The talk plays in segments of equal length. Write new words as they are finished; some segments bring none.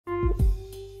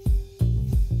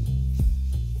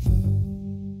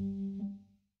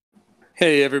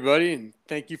Hey, everybody, and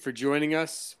thank you for joining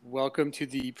us. Welcome to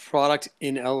the Product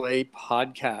in LA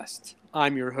podcast.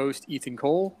 I'm your host, Ethan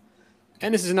Cole,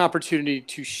 and this is an opportunity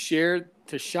to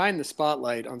shine the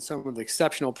spotlight on some of the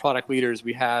exceptional product leaders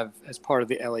we have as part of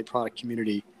the LA product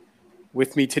community.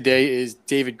 With me today is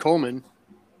David Coleman.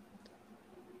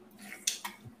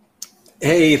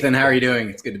 Hey, Ethan, how are you doing?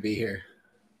 It's good to be here.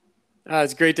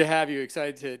 It's great to have you.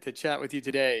 Excited to chat with you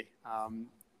today.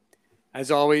 As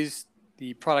always,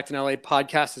 the Product in LA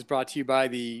podcast is brought to you by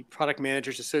the Product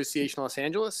Managers Association Los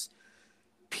Angeles.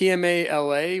 PMA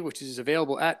LA, which is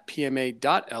available at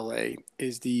pma.la,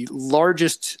 is the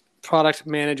largest product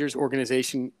managers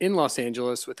organization in Los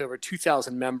Angeles with over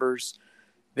 2,000 members.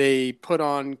 They put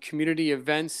on community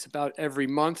events about every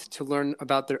month. To learn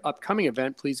about their upcoming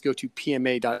event, please go to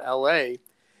pma.la.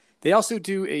 They also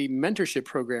do a mentorship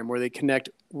program where they connect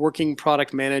working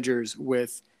product managers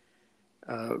with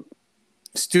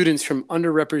students from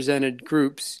underrepresented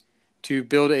groups to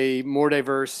build a more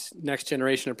diverse next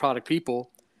generation of product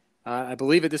people. I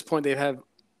believe at this point they have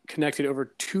connected over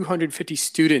 250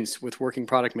 students with working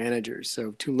product managers.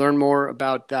 So to learn more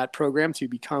about that program, to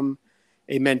become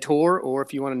a mentor, or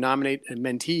if you want to nominate a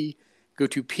mentee, go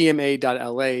to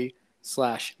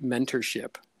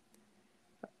pma.la/mentorship.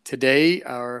 Today,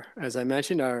 as I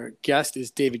mentioned, our guest is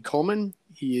David Coleman.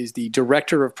 He is the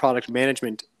Director of Product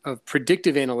Management of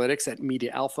Predictive Analytics at Media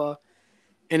Alpha,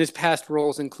 and his past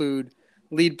roles include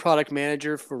Lead Product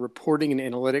Manager for Reporting and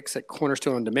Analytics at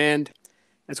Cornerstone On Demand,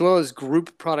 as well as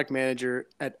Group Product Manager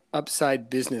at Upside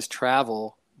Business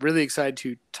Travel. Really excited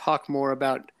to talk more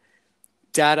about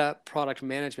data product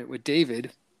management with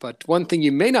David, but one thing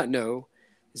you may not know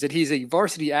is that he's a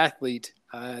varsity athlete.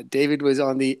 David was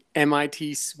on the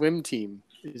MIT swim team.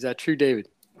 Is that true, David?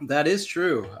 That is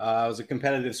true. I was a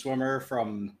competitive swimmer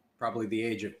from probably the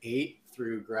age of 8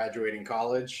 through graduating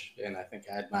college, and I think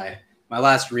I had my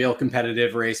last real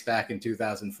competitive race back in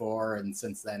 2004, and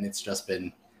since then it's just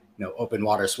been open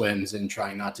water swims and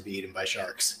trying not to be eaten by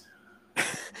sharks.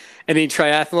 Any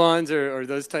triathlons or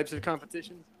those types of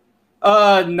competitions?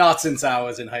 Not since I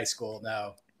was in high school,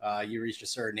 no. You reach a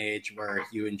certain age where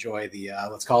you enjoy the,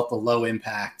 let's call it the low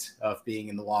impact of being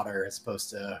in the water as opposed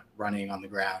to running on the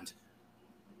ground.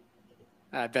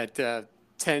 I bet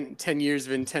 10 years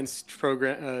of intense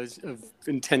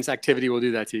intense activity will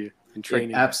do that to you in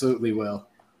training. It absolutely will.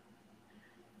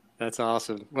 That's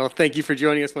awesome. Well, thank you for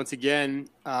joining us once again.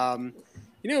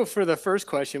 For the first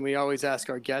question, we always ask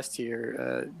our guest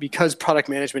here, because product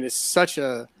management is such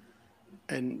a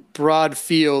broad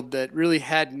field that really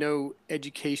had no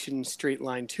education straight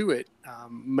line to it.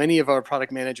 Many of our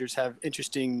product managers have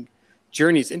interesting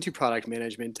journeys into product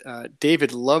management.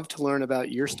 David, love to learn about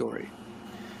your story.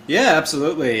 Yeah,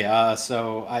 absolutely.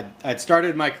 So I'd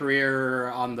started my career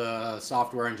on the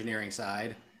software engineering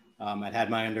side. I'd had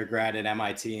my undergrad at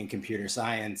MIT in computer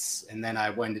science, and then I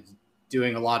went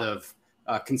doing a lot of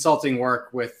consulting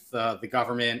work with the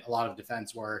government, a lot of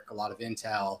defense work, a lot of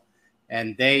intel.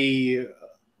 And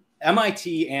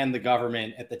MIT and the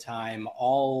government at the time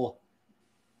all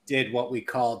did what we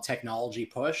called technology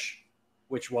push,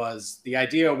 which was the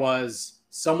idea was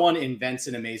someone invents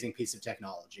an amazing piece of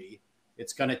technology.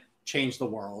 It's going to change the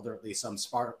world, or at least some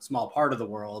small part of the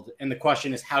world. And the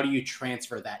question is, how do you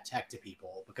transfer that tech to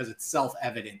people? Because it's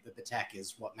self-evident that the tech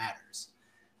is what matters.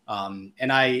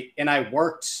 And I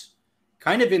worked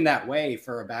kind of in that way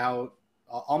for about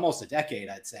almost a decade,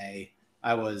 I'd say.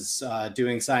 I was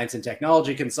doing science and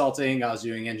technology consulting. I was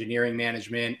doing engineering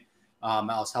management. I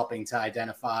was helping to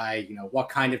identify, what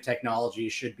kind of technology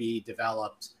should be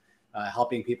developed,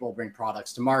 helping people bring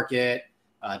products to market,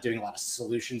 doing a lot of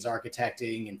solutions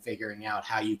architecting and figuring out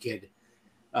how you could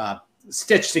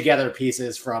stitch together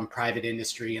pieces from private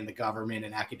industry and the government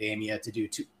and academia to do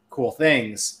cool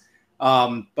things.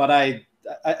 But I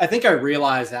think I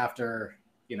realized after,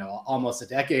 almost a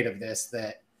decade of this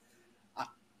that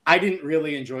I didn't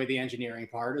really enjoy the engineering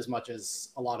part as much as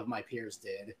a lot of my peers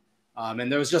did.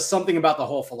 And there was just something about the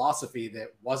whole philosophy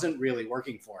that wasn't really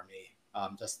working for me.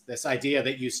 Just this idea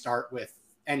that you start with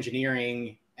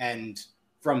engineering and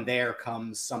from there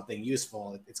comes something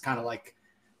useful. It's kind of like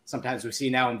sometimes we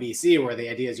see now in VC where the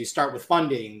idea is you start with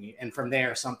funding and from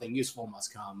there something useful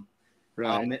must come.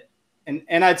 Right.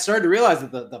 And I'd started to realize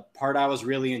that the part I was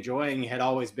really enjoying had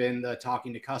always been the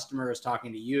talking to customers,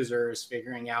 talking to users,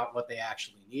 figuring out what they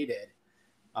actually needed.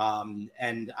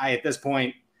 And I, at this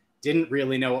point, didn't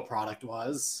really know what product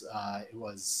was.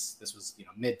 This was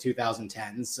mid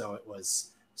 2010s, so it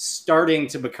was starting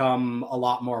to become a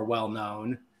lot more well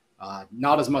known.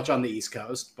 Not as much on the East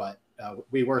Coast, but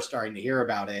we were starting to hear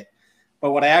about it.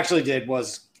 But what I actually did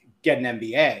was get an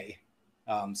MBA.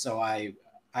 So I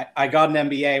I got an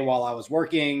MBA while I was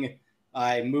working.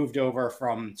 I moved over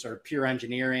from sort of pure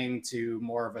engineering to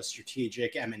more of a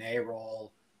strategic M&A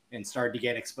role, and started to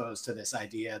get exposed to this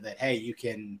idea that, hey, you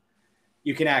can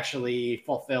actually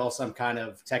fulfill some kind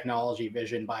of technology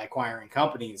vision by acquiring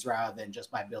companies rather than just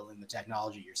by building the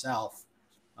technology yourself.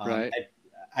 Right.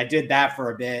 I did that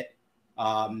for a bit.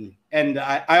 And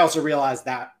I also realized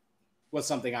that was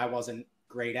something I wasn't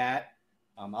great at.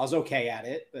 I was okay at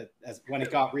it, but when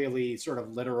it got really sort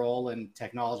of literal and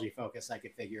technology focused, I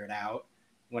could figure it out.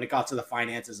 When it got to the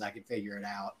finances, I could figure it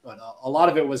out. But a lot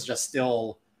of it was just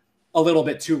still a little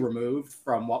bit too removed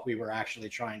from what we were actually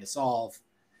trying to solve.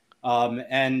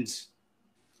 And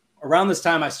around this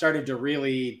time, I started to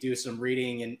really do some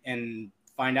reading and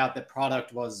find out that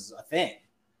product was a thing.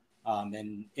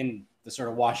 And in the sort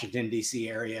of Washington, D.C.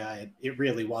 area, it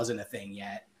really wasn't a thing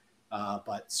yet.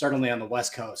 But certainly on the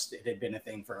West Coast, it had been a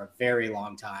thing for a very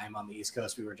long time. On the East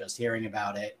Coast, we were just hearing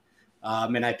about it.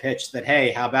 And I pitched that,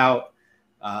 hey, how about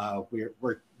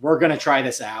we're going to try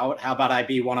this out? How about I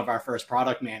be one of our first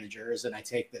product managers, and I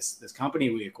take this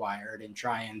company we acquired and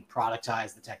try and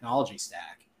productize the technology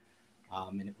stack?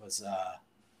 And it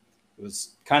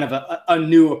was kind of a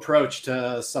new approach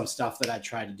to some stuff that I'd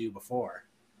tried to do before.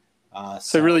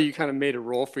 So really, you kind of made a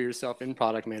role for yourself in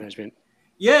product management.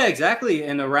 Yeah, exactly.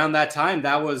 And around that time,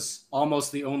 that was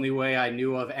almost the only way I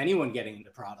knew of anyone getting into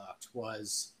product.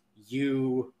 Was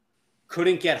you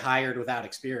couldn't get hired without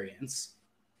experience.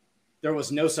 There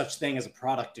was no such thing as a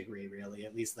product degree, really,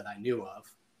 at least that I knew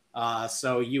of.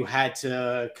 So you had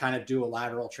to kind of do a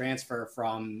lateral transfer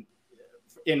from,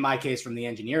 in my case, from the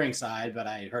engineering side, but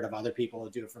I heard of other people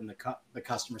who do it from the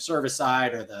customer service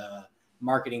side or the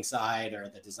marketing side or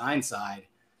the design side.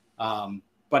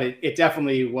 But it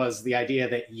definitely was the idea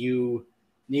that you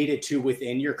needed to,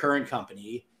 within your current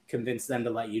company, convince them to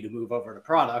let you to move over to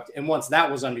product. And once that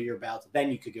was under your belt,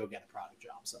 then you could go get a product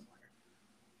job somewhere.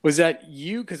 Was that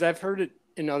you? Because I've heard it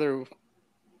in other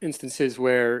instances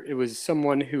where it was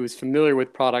someone who was familiar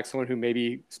with products, someone who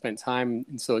maybe spent time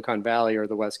in Silicon Valley or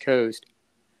the West Coast,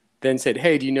 then said,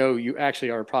 hey, do you know you actually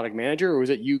are a product manager? Or was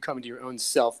it you coming to your own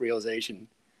self-realization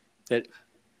that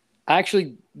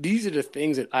actually these are the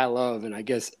things that I love, and I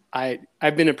guess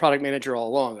I've been a product manager all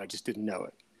along, I just didn't know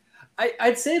it?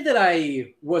 I'd say that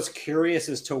I was curious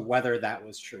as to whether that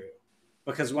was true,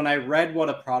 because when I read what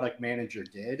a product manager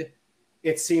did,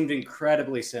 it seemed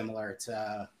incredibly similar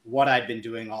to what I'd been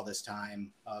doing all this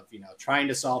time of, trying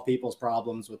to solve people's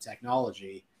problems with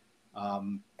technology.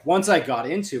 Once I got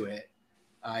into it,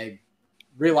 I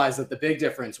realized that the big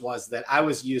difference was that I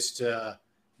was used to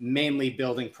mainly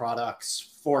building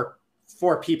products for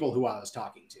people who I was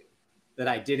talking to, that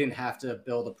I didn't have to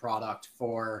build a product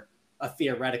for a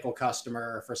theoretical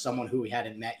customer, for someone who we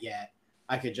hadn't met yet.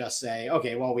 I could just say,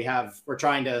 okay, well, we're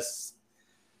trying to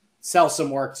sell some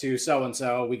work to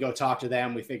so-and-so. We go talk to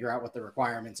them. We figure out what the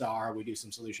requirements are. We do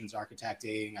some solutions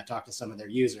architecting. I talk to some of their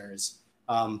users.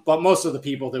 But most of the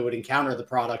people that would encounter the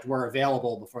product were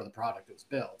available before the product was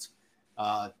built.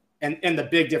 And the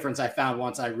big difference I found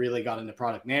once I really got into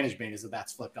product management is that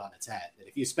that's flipped on its head. That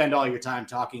if you spend all your time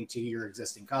talking to your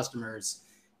existing customers,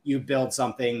 you build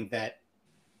something that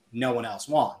no one else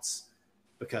wants,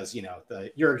 because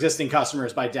your existing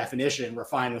customers by definition were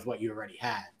fine with what you already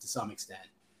had to some extent.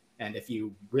 And if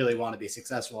you really want to be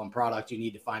successful in product, you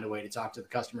need to find a way to talk to the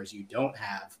customers you don't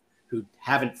have, who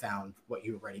haven't found what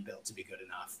you already built to be good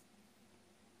enough.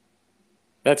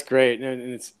 That's great.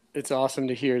 And it's awesome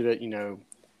to hear that,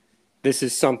 this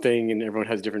is something, and everyone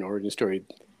has a different origin story,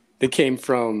 that came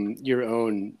from your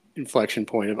own inflection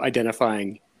point of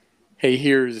identifying, hey,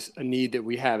 here's a need that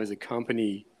we have as a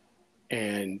company.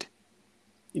 And,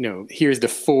 here's the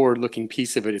forward-looking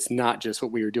piece of it. It's not just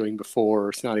what we were doing before.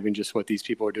 It's not even just what these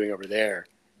people are doing over there.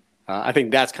 I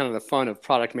think that's kind of the fun of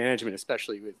product management,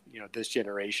 especially with, this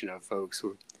generation of folks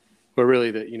who are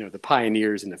really the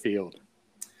pioneers in the field.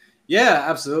 Yeah,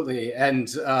 absolutely. And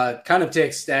kind of to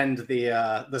extend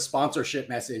the sponsorship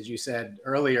message you said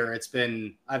earlier,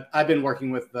 I've been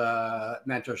working with the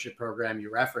mentorship program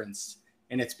you referenced,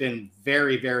 and it's been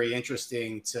very, very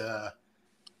interesting to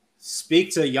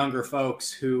speak to younger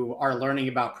folks who are learning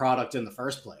about product in the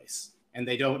first place, and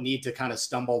they don't need to kind of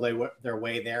stumble their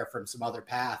way there from some other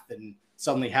path and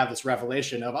suddenly have this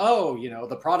revelation of,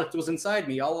 the product was inside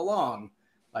me all along.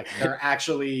 Like, they're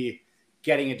actually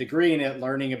getting a degree in it,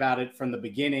 learning about it from the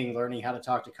beginning, learning how to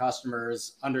talk to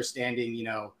customers, understanding,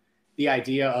 the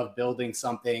idea of building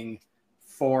something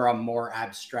for a more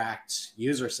abstract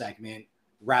user segment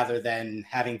rather than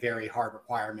having very hard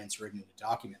requirements written in a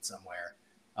document somewhere.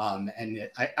 And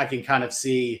I can kind of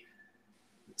see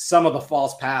some of the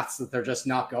false paths that they're just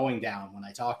not going down when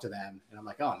I talk to them. And I'm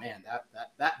like, oh man,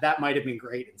 that might have been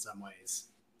great in some ways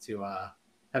to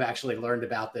have actually learned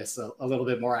about this a little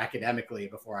bit more academically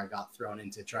before I got thrown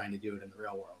into trying to do it in the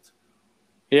real world.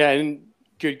 Yeah, and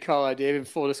good call out, David.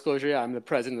 Full disclosure, yeah, I'm the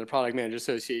president of the Product Manager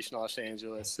Association Los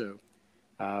Angeles, so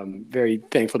very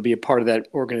thankful to be a part of that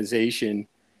organization.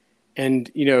 And,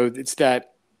 you know, it's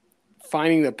that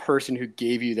finding the person who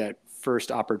gave you that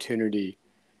first opportunity.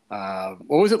 What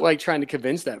was it like trying to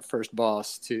convince that first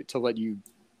boss to let you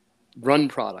run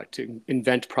product, to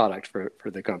invent product for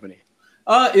the company?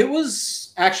 It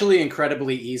was actually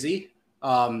incredibly easy.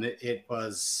 It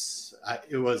was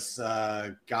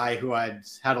a guy who I'd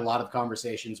had a lot of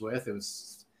conversations with. It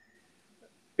was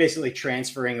basically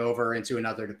transferring over into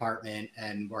another department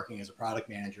and working as a product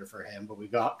manager for him. But we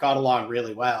got along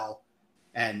really well,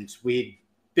 and we'd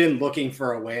been looking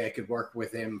for a way I could work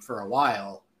with him for a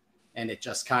while. And it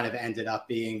just kind of ended up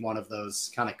being one of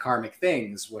those kind of karmic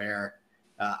things where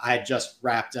I had just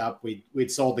wrapped up.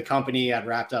 We'd sold the company. I'd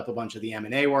wrapped up a bunch of the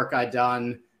M&A work I'd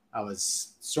done. I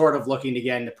was sort of looking to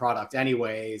get into product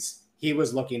anyways. He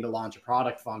was looking to launch a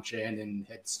product function and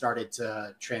had started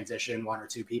to transition one or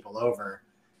two people over.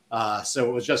 So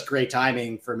it was just great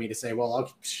timing for me to say, well,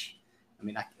 okay, I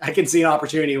mean, I can see an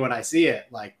opportunity when I see it.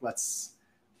 Like, let's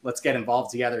get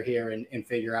involved together here and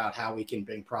figure out how we can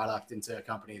bring product into a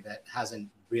company that hasn't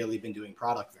really been doing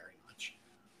product very much.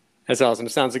 That's awesome.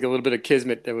 It sounds like a little bit of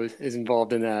kismet that is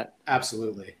involved in that.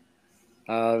 Absolutely.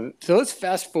 So let's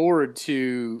fast forward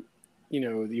to, you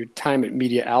know, your time at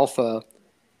Media Alpha.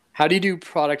 How do you do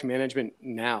product management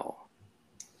now?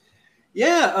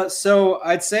 Yeah. So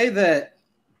I'd say that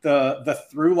the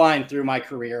through line through my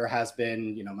career has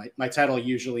been, you know, my title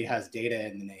usually has data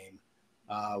in the name,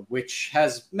 which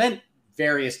has meant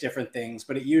various different things,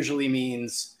 but it usually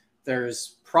means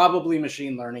there's probably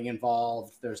machine learning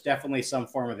involved. There's definitely some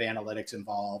form of analytics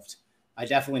involved. I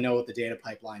definitely know what the data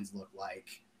pipelines look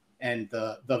like. And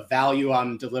the value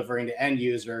I'm delivering to end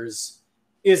users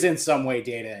is in some way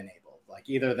data enabled. Like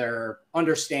either they're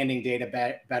understanding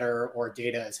data better or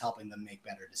data is helping them make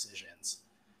better decisions.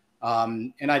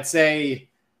 And I'd say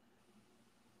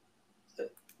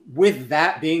with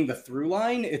that being the through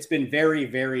line, it's been very,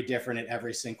 very different at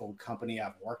every single company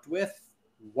I've worked with,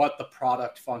 what the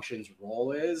product function's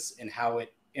role is and how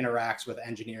it interacts with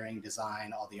engineering,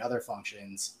 design, all the other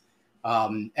functions.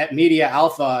 At Media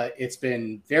Alpha, it's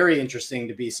been very interesting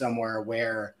to be somewhere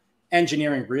where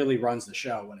engineering really runs the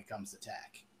show when it comes to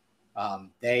tech.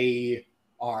 They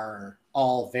are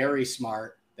all very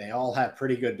smart. They all have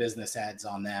pretty good business heads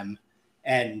on them,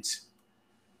 and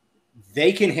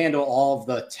they can handle all of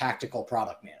the tactical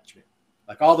product management,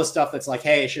 like all the stuff that's like,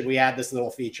 hey, should we add this little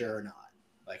feature or not?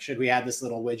 Like, should we add this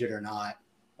little widget or not?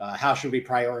 How should we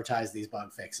prioritize these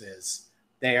bug fixes?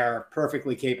 They are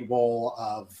perfectly capable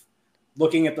of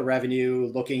looking at the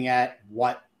revenue, looking at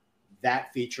what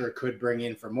that feature could bring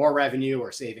in for more revenue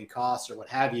or saving costs or what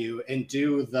have you, and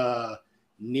do the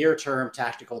near-term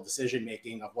tactical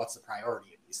decision-making of what's the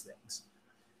priority of these things.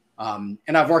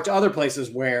 And I've worked other places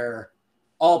where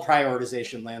all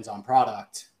prioritization lands on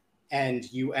product,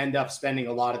 and you end up spending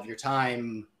a lot of your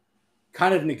time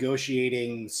kind of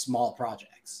negotiating small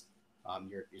projects.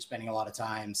 You're spending a lot of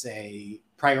time, say,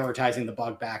 prioritizing the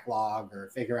bug backlog or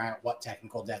figuring out what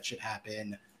technical debt should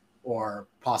happen, or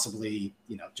possibly,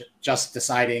 you know, just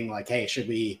deciding like, hey, should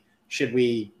we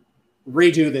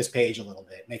redo this page a little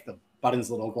bit, make the buttons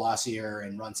a little glossier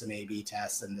and run some A/B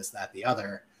tests and this, that, the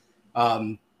other.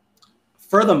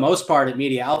 For the most part at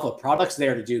Media Alpha, product's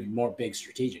there to do more big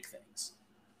strategic things.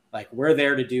 Like we're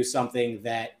there to do something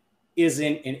that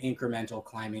isn't an incremental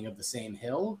climbing of the same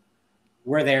hill.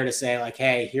 We're there to say like,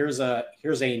 hey, here's a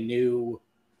new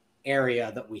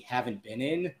area that we haven't been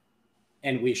in,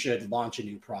 and we should launch a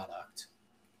new product.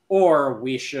 Or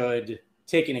we should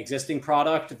take an existing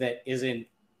product that isn't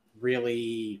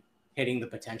really hitting the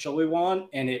potential we want,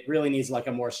 and it really needs like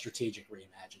a more strategic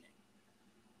reimagining.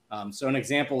 So an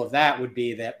example of that would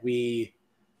be that we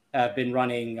have been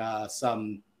running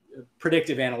some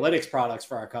predictive analytics products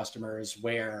for our customers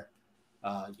where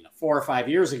 4 or 5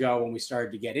 years ago when we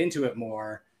started to get into it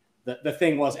more, the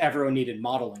thing was everyone needed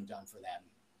modeling done for them.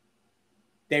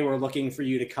 They were looking for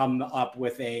you to come up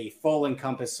with a full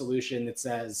encompass solution that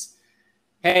says,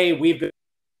 hey,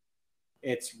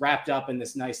 it's wrapped up in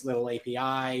this nice little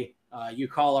API. You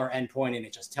call our endpoint and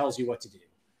it just tells you what to do.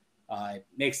 It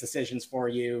makes decisions for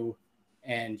you,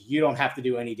 and you don't have to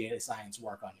do any data science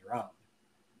work on your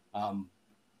own.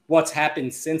 What's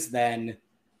happened since then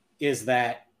is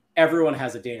that everyone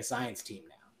has a data science team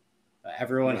now.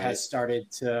 Everyone has started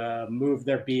to move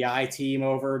their BI team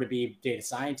over to be data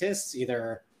scientists,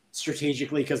 either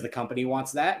strategically because the company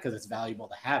wants that, because it's valuable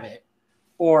to have it,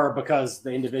 or because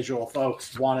the individual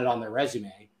folks want it on their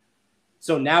resume.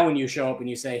 So now when you show up and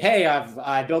you say, hey,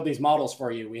 I built these models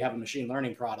for you, we have a machine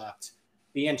learning product,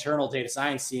 the internal data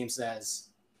science team says,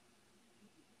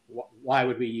 why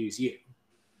would we use you?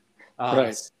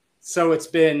 Right. So it's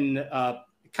been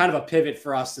kind of a pivot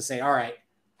for us to say, all right,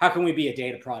 how can we be a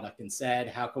data product instead?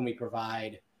 How can we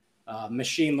provide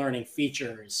machine learning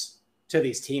features to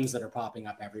these teams that are popping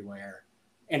up everywhere?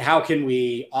 And how can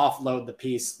we offload the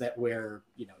piece that we're,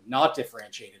 not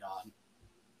differentiated on?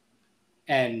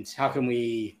 And how can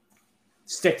we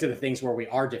stick to the things where we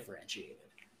are differentiated?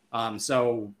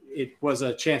 So it was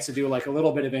a chance to do like a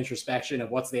little bit of introspection of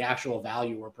what's the actual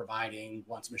value we're providing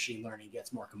once machine learning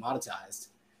gets more commoditized.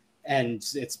 And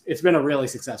it's been a really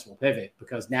successful pivot,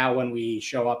 because now when we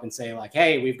show up and say like,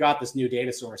 hey, we've got this new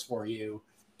data source for you,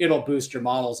 it'll boost your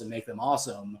models and make them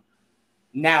awesome.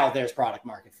 Now there's product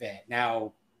market fit.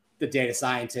 Now the data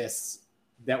scientists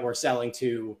that we're selling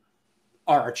to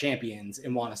are our champions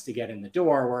and want us to get in the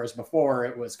door. Whereas before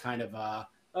it was kind of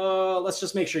let's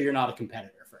just make sure you're not a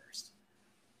competitor first.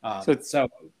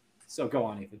 So go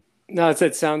on, Ethan. No,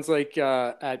 it sounds like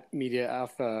at Media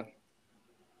Alpha,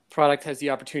 product has the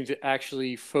opportunity to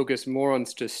actually focus more on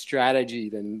just strategy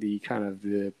than the kind of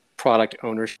the product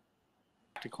ownership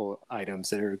practical items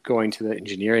that are going to the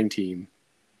engineering team.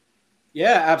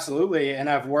 Yeah, absolutely. And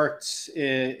I've worked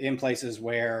in places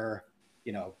where,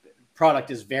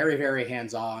 product is very, very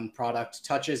hands-on. Product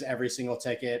touches every single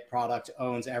ticket. Product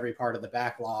owns every part of the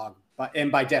backlog.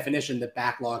 And by definition, the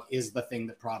backlog is the thing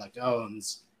that product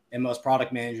owns. And most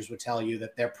product managers would tell you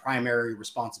that their primary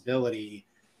responsibility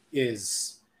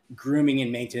is grooming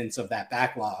and maintenance of that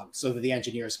backlog so that the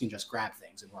engineers can just grab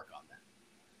things and work on them.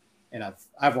 And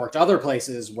I've worked other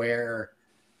places where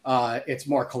it's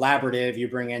more collaborative. You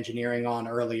bring engineering on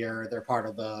earlier. They're part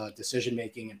of the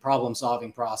decision-making and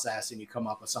problem-solving process, and you come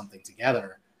up with something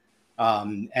together.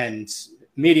 And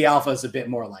Media Alpha is a bit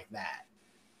more like that.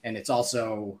 And it's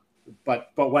also, but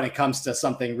when it comes to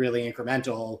something really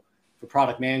incremental, the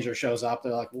product manager shows up,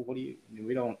 they're like, well, we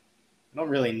don't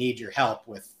really need your help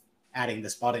with adding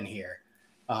this button here.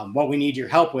 What we need your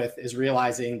help with is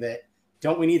realizing that,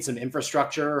 don't we need some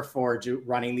infrastructure for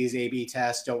running these A/B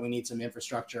tests? Don't we need some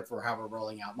infrastructure for how we're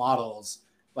rolling out models?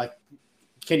 Like,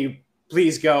 can you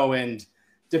please go and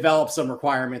develop some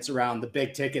requirements around the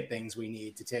big ticket things we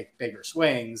need to take bigger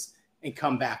swings and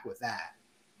come back with that?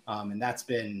 And that's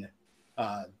been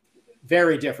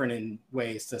very different in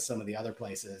ways to some of the other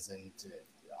places. And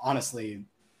honestly,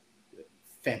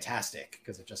 fantastic,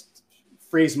 because it just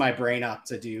frees my brain up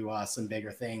to do some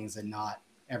bigger things and not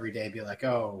every day be like,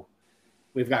 oh,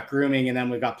 we've got grooming, and then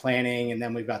we've got planning, and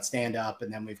then we've got stand up,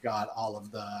 and then we've got all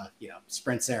of the,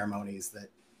 sprint ceremonies that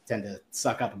tend to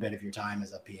suck up a bit of your time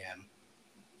as a PM.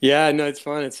 Yeah, no, it's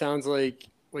fun. It sounds like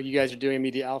what you guys are doing in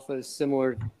Media Alpha is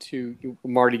similar to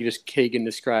Marty just Kagan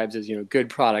describes as, good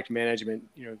product management,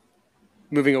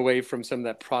 moving away from some of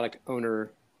that product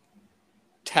owner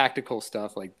tactical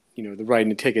stuff, like, the writing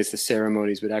the tickets, the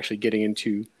ceremonies, but actually getting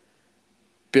into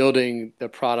building the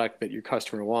product that your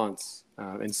customer wants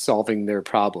and solving their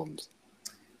problems.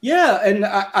 Yeah, and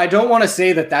I don't want to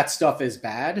say that stuff is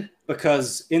bad,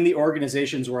 because in the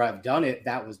organizations where I've done it,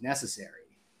 that was necessary.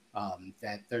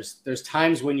 That there's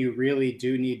times when you really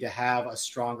do need to have a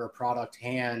stronger product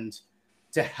hand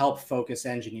to help focus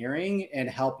engineering and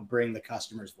help bring the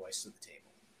customer's voice to the table.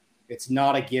 It's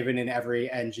not a given in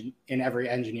every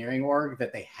engineering org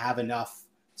that they have enough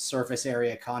surface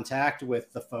area contact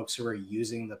with the folks who are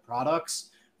using the products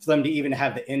for them to even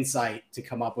have the insight to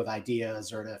come up with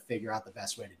ideas or to figure out the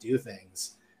best way to do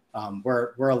things.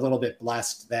 We're a little bit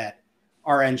blessed that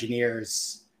our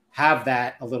engineers have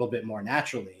that a little bit more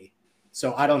naturally.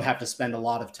 So I don't have to spend a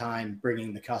lot of time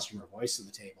bringing the customer voice to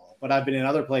the table. But I've been in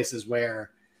other places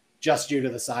where, just due to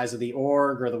the size of the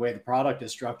org or the way the product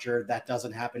is structured, that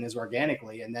doesn't happen as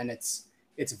organically. And then it's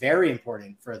very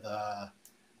important for the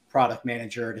product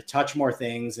manager to touch more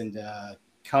things and to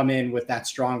come in with that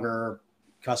stronger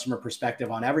customer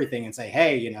perspective on everything and say,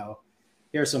 hey,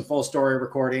 here's some full story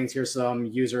recordings. Here's some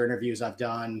user interviews I've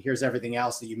done. Here's everything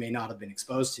else that you may not have been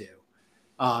exposed to.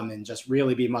 And just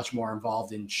really be much more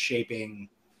involved in shaping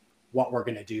what we're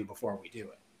going to do before we do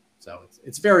it. So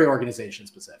it's very organization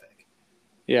specific.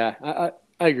 Yeah,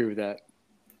 I agree with that.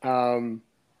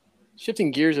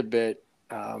 Shifting gears a bit,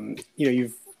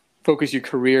 you've focused your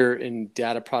career in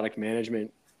data product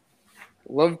management.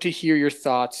 Love to hear your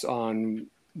thoughts on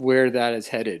where that is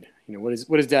headed. What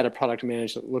does data product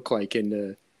management look like in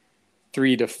the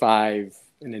 3 to 5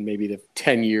 and then maybe the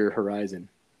 10-year horizon?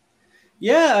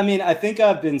 Yeah, I mean, I think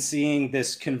I've been seeing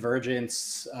this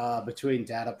convergence between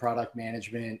data product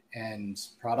management and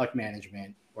product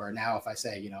management, where now if I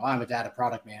say, I'm a data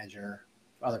product manager,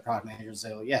 other product managers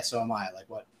say, well, yeah, so am I. Like,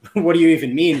 what do you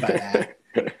even mean by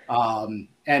that?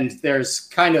 And there's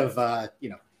kind of,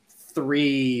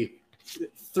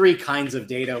 three kinds of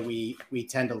data we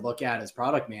tend to look at as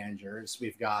product managers.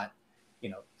 We've got,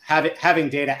 having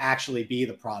data actually be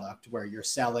the product, where you're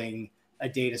selling a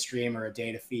data stream or a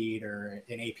data feed or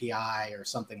an API or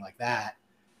something like that.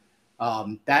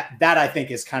 That I think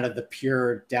is kind of the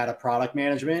pure data product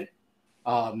management.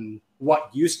 What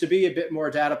used to be a bit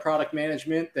more data product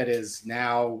management that is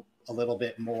now a little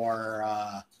bit more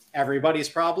everybody's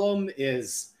problem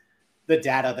is the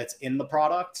data that's in the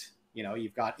product.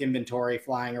 You've got inventory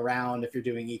flying around if you're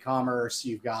doing e-commerce.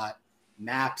 You've got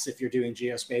maps if you're doing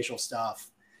geospatial stuff.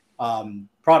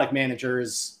 Product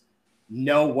managers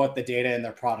know what the data in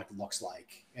their product looks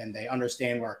like, and they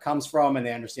understand where it comes from, and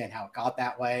they understand how it got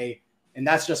that way. And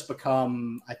that's just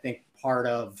become, I think, part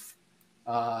of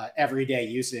everyday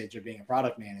usage of being a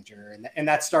product manager. And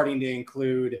that's starting to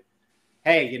include,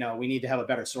 hey, we need to have a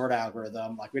better sort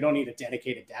algorithm. Like, we don't need a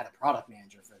dedicated data product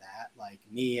manager for that. Like,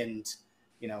 me and,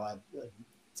 a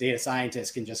data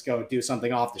scientist can just go do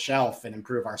something off the shelf and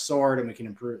improve our sort, and we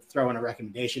can throw in a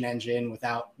recommendation engine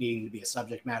without needing to be a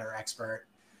subject matter expert.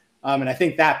 And I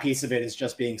think that piece of it is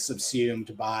just being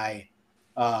subsumed by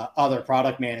other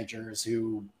product managers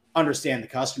who understand the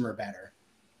customer better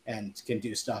and can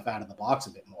do stuff out of the box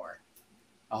a bit more.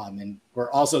 And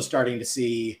we're also starting to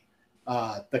see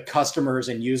the customers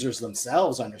and users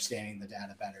themselves understanding the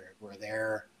data better, where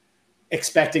they're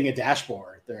expecting a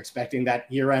dashboard. They're expecting that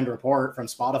year-end report from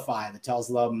Spotify that tells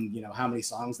them, how many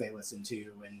songs they listen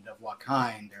to and of what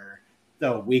kind, or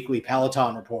the weekly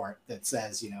Peloton report that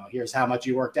says, here's how much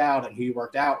you worked out and who you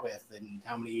worked out with and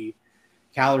how many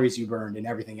calories you burned and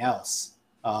everything else.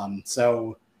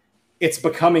 So it's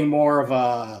becoming more of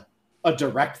a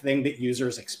direct thing that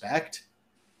users expect.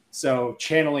 So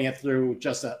channeling it through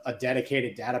just a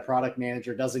dedicated data product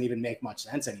manager doesn't even make much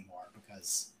sense anymore,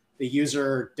 because the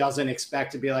user doesn't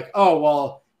expect to be like, oh,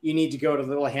 well, you need to go to the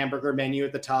little hamburger menu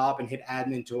at the top and hit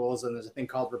admin tools, and there's a thing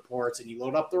called reports, and you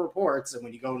load up the reports, and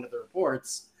when you go into the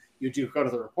reports, you do go to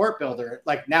the report builder.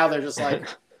 Like, now they're just like,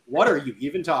 what are you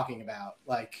even talking about?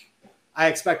 Like, I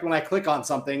expect when I click on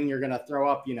something, you're going to throw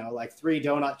up, like 3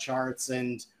 donut charts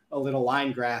and a little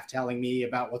line graph telling me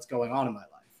about what's going on in my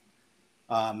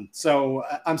life. So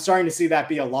I'm starting to see that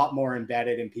be a lot more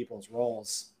embedded in people's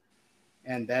roles.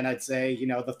 And then I'd say,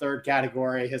 the third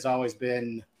category has always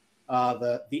been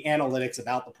the analytics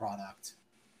about the product,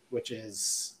 which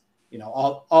is,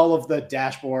 all of the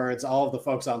dashboards, all of the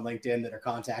folks on LinkedIn that are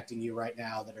contacting you right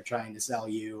now that are trying to sell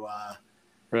you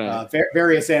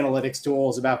various analytics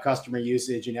tools about customer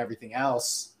usage and everything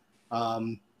else.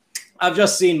 I've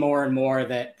just seen more and more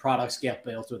that products get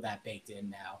built with that baked in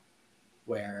now,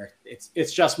 where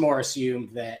it's just more assumed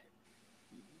that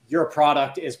your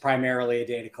product is primarily a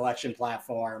data collection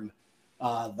platform.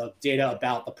 The data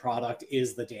about the product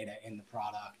is the data in the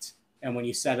product. And when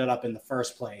you set it up in the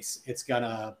first place, it's going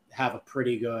to have a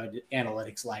pretty good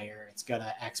analytics layer. It's going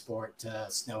to export to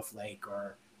Snowflake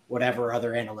or whatever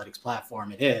other analytics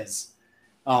platform it is.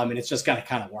 And it's just going to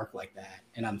kind of work like that.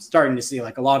 And I'm starting to see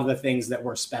like a lot of the things that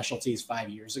were specialties 5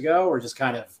 years ago are just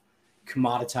kind of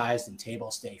commoditized and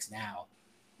table stakes now.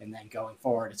 And then going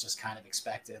forward, it's just kind of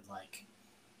expected, like,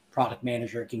 product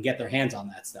manager can get their hands on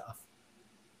that stuff.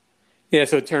 Yeah,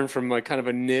 so it turned from like kind of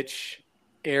a niche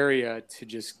area to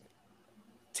just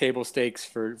table stakes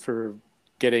for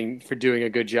doing a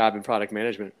good job in product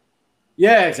management.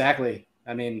 Yeah, exactly.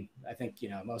 I mean, I think,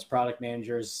 most product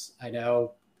managers I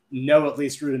know at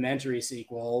least rudimentary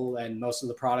SQL, and most of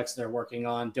the products they're working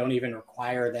on don't even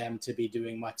require them to be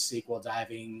doing much SQL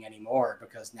diving anymore,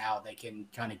 because now they can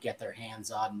kind of get their hands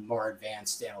on more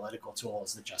advanced analytical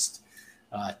tools that just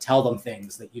tell them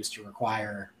things that used to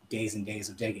require days and days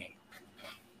of digging.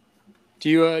 Do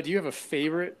you have a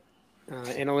favorite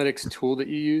analytics tool that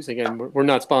you use? Again, we're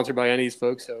not sponsored by any of these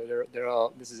folks, so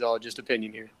this is all just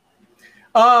opinion here.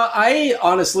 I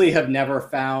honestly have never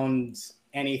found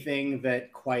anything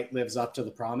that quite lives up to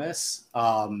the promise.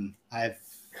 I've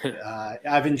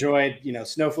enjoyed,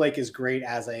 Snowflake is great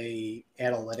as a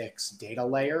analytics data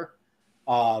layer.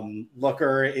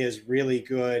 Looker is really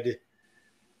good.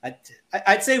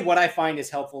 I'd say what I find is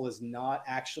helpful is not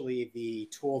actually the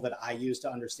tool that I use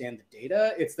to understand the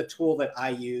data. It's the tool that I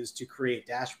use to create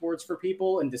dashboards for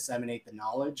people and disseminate the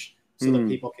knowledge so that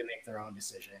people can make their own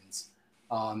decisions.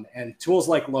 And tools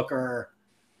like Looker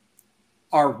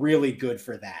are really good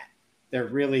for that. They're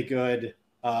really good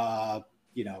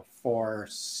for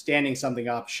standing something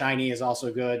up. Shiny is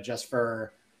also good just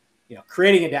for,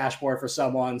 creating a dashboard for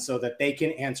someone so that they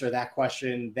can answer that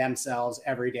question themselves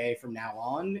every day from now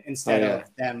on, instead of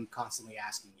them constantly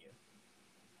asking you.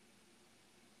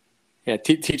 Yeah.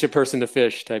 Teach a person to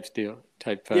fish type scenario.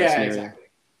 Exactly.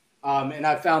 And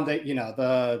I've found that,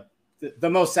 the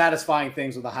most satisfying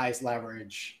things with the highest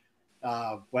leverage,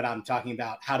 when I'm talking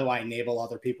about how do I enable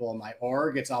other people in my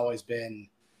org, it's always been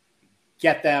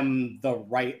get them the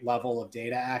right level of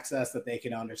data access that they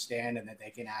can understand and that they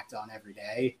can act on every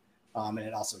day. And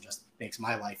it also just makes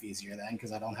my life easier then,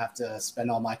 because I don't have to spend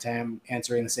all my time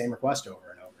answering the same request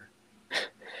over and over.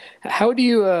 How do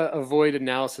you avoid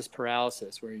analysis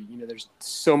paralysis, where there's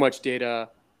so much data?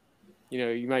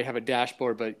 You might have a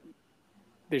dashboard, but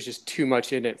there's just too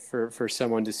much in it for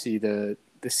someone to see the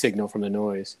signal from the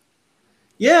noise.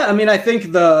 Yeah, I mean, I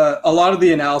think a lot of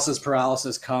the analysis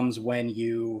paralysis comes when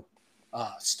you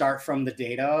start from the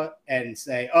data and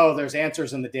say, oh, there's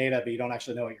answers in the data, but you don't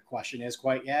actually know what your question is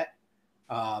quite yet.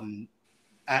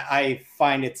 I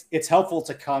find it's helpful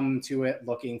to come to it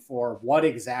looking for what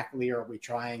exactly are we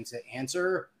trying to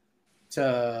answer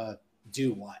to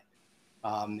do what.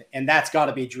 And that's got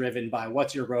to be driven by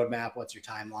what's your roadmap, what's your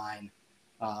timeline.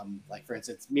 Like, for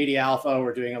instance, Media Alpha,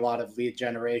 we're doing a lot of lead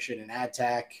generation and ad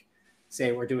tech.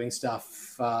 Say we're doing stuff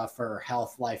for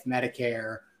health, life,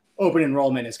 Medicare. Open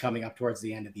enrollment is coming up towards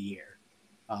the end of the year.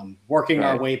 Working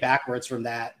our way backwards from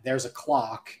that, there's a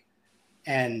clock.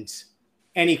 And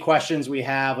any questions we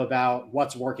have about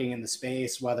what's working in the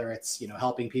space, whether it's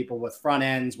helping people with front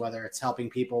ends, whether it's helping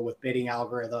people with bidding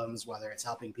algorithms, whether it's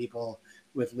helping people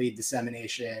with lead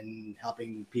dissemination,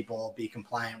 helping people be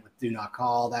compliant with do not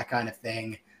call, that kind of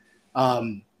thing.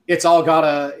 It's all got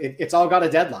a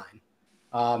deadline.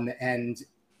 And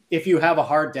if you have a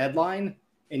hard deadline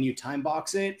and you time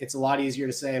box it, it's a lot easier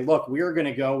to say, look, we're going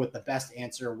to go with the best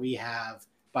answer we have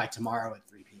by tomorrow at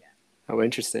 3 p.m. Oh,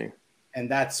 interesting. And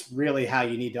that's really how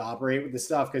you need to operate with this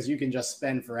stuff, because you can just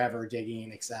spend forever digging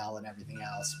in Excel and everything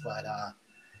else. But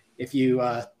if you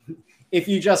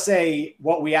just say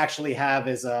what we actually have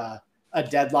is a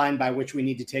deadline by which we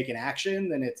need to take an action,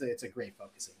 then it's a great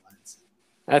focusing lens.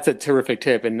 That's a terrific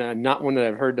tip, and not one that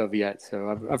I've heard of yet.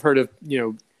 So I've heard of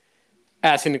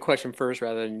asking the question first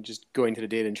rather than just going to the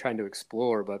data and trying to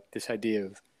explore. But this idea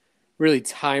of really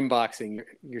time boxing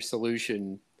your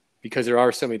solution, because there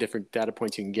are so many different data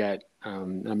points you can get.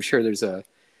 I'm sure there's a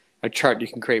chart you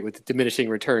can create with diminishing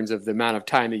returns of the amount of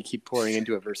time that you keep pouring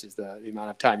into it versus the amount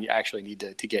of time you actually need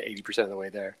to get 80% of the way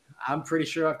there. I'm pretty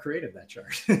sure I've created that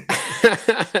chart.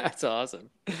 That's awesome.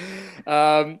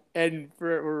 And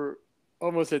we're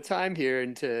almost at time here,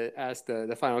 and to ask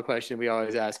the final question we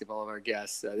always ask of all of our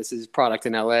guests. This is Product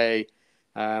in LA.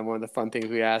 One of the fun things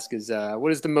we ask is,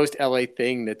 what is the most LA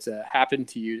thing that's happened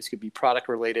to you? This could be product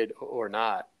related or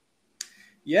not.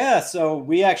 Yeah, so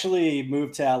we actually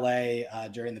moved to LA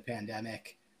during the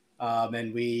pandemic,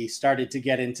 and we started to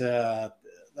get into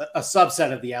a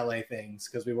subset of the LA things,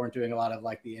 because we weren't doing a lot of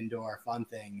like the indoor fun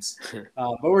things.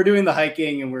 But we're doing the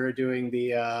hiking, and we're doing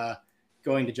the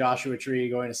going to Joshua Tree,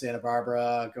 going to Santa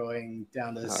Barbara, going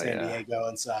down to San Diego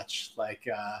and such. Like,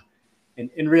 and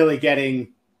really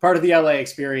getting part of the LA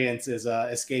experience is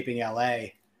escaping LA,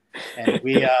 and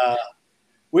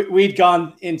we'd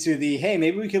gone into the, hey,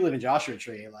 maybe we could live in Joshua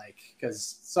Tree, like,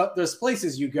 because there's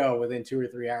places you go within 2 or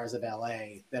 3 hours of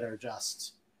LA that are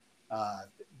just,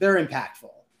 they're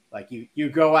impactful. Like you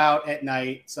go out at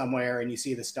night somewhere and you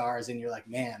see the stars and you're like,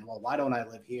 man, well, why don't I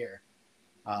live here?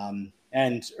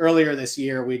 And earlier this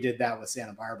year, we did that with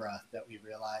Santa Barbara, that we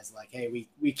realized like, hey,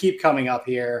 we keep coming up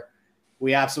here.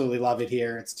 We absolutely love it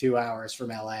here. It's 2 hours from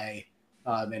LA.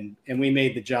 And we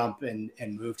made the jump and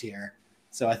moved here.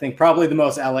 So I think probably the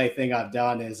most LA thing I've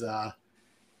done is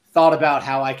thought about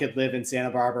how I could live in Santa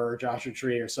Barbara or Joshua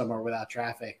Tree or somewhere without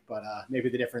traffic. But maybe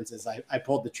the difference is I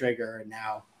pulled the trigger, and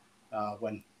now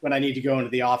when I need to go into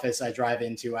the office, I drive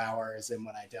in 2 hours. And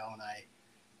when I don't, I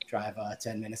drive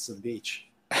 10 minutes to the beach.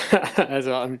 As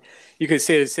you could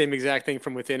say the same exact thing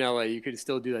from within LA. You could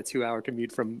still do that 2 hour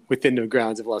commute from within the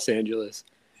grounds of Los Angeles.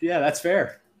 Yeah, that's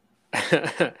fair.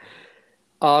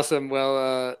 Awesome.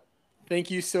 Well, thank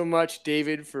you so much,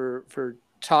 David, for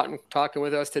talking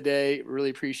with us today. Really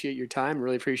appreciate your time.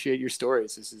 Really appreciate your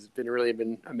stories. This has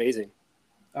been amazing.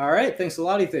 All right. Thanks a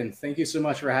lot, Ethan. Thank you so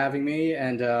much for having me.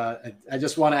 And I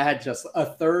just want to add just a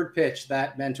third pitch.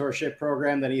 That mentorship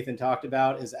program that Ethan talked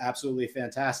about is absolutely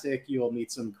fantastic. You will meet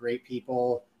some great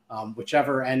people,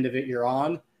 whichever end of it you're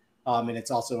on. And it's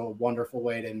also a wonderful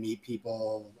way to meet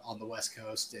people on the West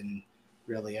Coast and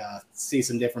really see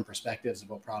some different perspectives of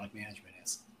what product management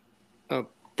is. Oh,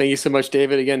 Thank you so much,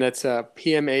 David. Again, that's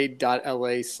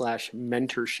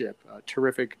pma.la/mentorship. A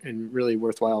terrific and really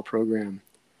worthwhile program.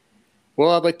 Well,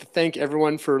 I'd like to thank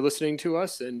everyone for listening to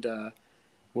us, and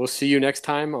we'll see you next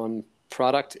time on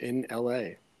Product in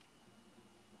LA.